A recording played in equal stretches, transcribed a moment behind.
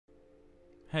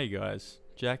Hey guys,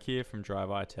 Jack here from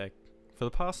D.I.Y Tech. For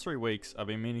the past 3 weeks I've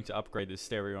been meaning to upgrade this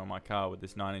stereo on my car with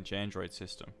this 9-inch Android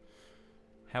system.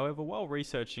 However, while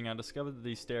researching I discovered that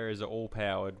these stereos are all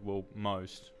powered, well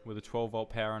most, with a 12 volt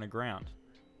power and a ground.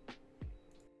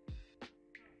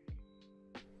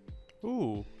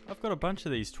 Ooh, I've got a bunch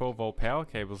of these 12 volt power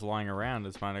cables lying around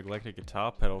as my neglected guitar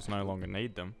pedals no longer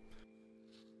need them.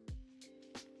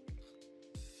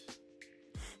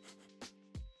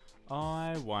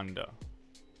 I wonder.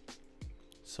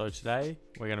 So today,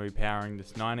 we're going to be powering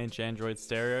this 9-inch Android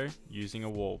stereo using a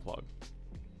wall plug.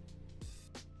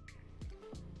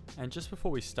 And just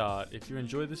before we start, if you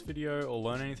enjoyed this video or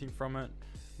learn anything from it,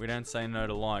 we don't say no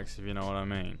to likes if you know what I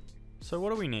mean. So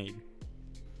what do we need?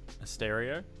 A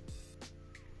stereo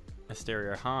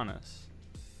harness,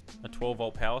 a 12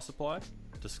 volt power supply.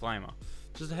 Disclaimer,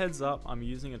 just a heads up, I'm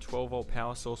using a 12 volt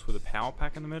power source with a power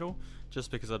pack in the middle, just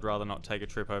because I'd rather not take a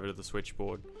trip over to the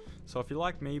switchboard. So if you're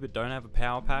like me but don't have a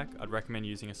power pack, I'd recommend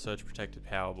using a surge protected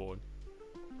power board,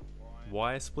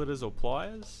 wire splitters or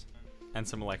pliers, and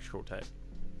some electrical tape.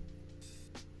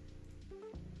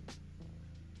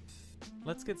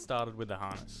 Let's get started with the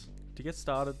harness. To get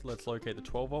started, let's locate the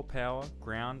 12 volt power,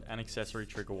 ground, and accessory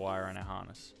trigger wire in our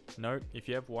harness. Note, if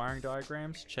you have wiring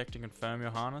diagrams, check to confirm your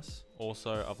harness.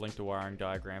 Also, I've linked a wiring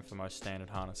diagram for most standard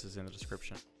harnesses in the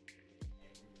description.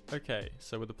 Okay,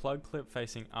 so with the plug clip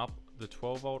facing up, the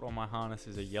 12 volt on my harness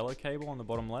is a yellow cable on the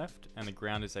bottom left, and the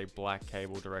ground is a black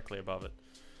cable directly above it.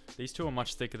 These two are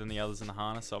much thicker than the others in the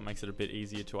harness, so it makes it a bit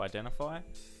easier to identify.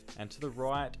 And to the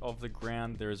right of the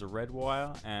ground there is a red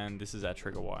wire, and this is our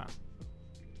trigger wire.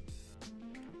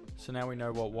 So now we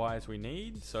know what wires we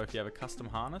need, so if you have a custom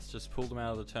harness, just pull them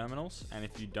out of the terminals, and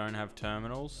if you don't have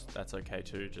terminals, that's okay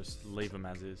too, just leave them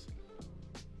as is.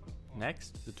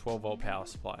 Next, the 12 volt power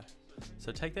supply.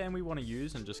 So take the end we want to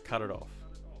use and just cut it off.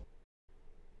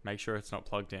 Make sure it's not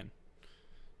plugged in.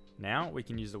 Now we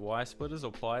can use the wire splitters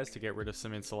or pliers to get rid of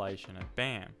some insulation, and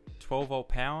bam, 12 volt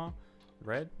power,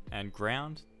 red, and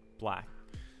ground, black.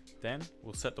 Then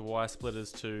we'll set the wire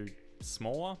splitters to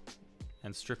smaller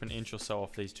and strip an inch or so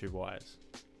off these two wires.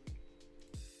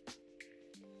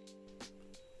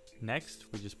 Next,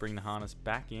 we just bring the harness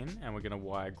back in and we're going to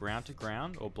wire ground to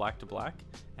ground or black to black,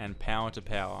 and power to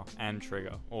power and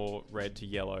trigger, or red to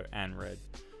yellow and red.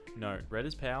 Note, red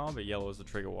is power but yellow is the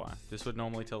trigger wire. This would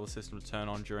normally tell the system to turn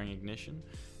on during ignition,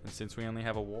 and since we only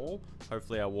have a wall,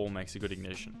 hopefully our wall makes a good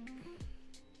ignition.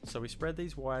 So we spread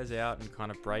these wires out and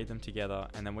kind of braid them together,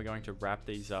 and then we're going to wrap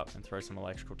these up and throw some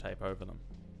electrical tape over them.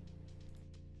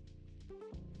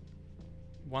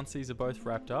 Once these are both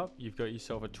wrapped up, you've got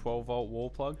yourself a 12 volt wall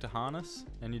plug to harness,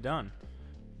 and you're done.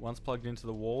 Once plugged into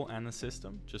the wall and the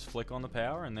system, just flick on the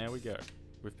power and there we go.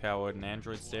 We've powered an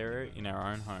Android stereo in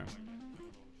our own home.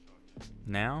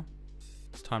 Now,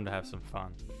 it's time to have some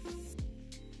fun.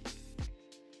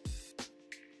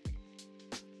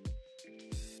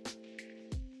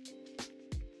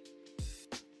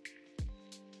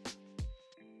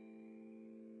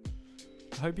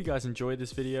 I hope you guys enjoyed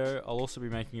this video. I'll also be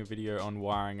making a video on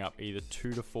wiring up either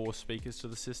 2 to 4 speakers to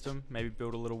the system, maybe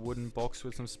build a little wooden box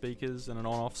with some speakers and an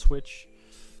on-off switch.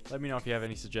 Let me know if you have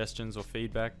any suggestions or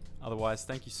feedback. Otherwise,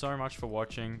 thank you so much for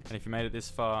watching, and if you made it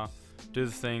this far, do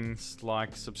the things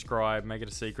like subscribe, make it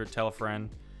a secret, tell a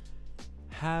friend.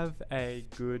 Have a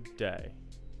good day.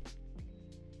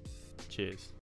 Cheers.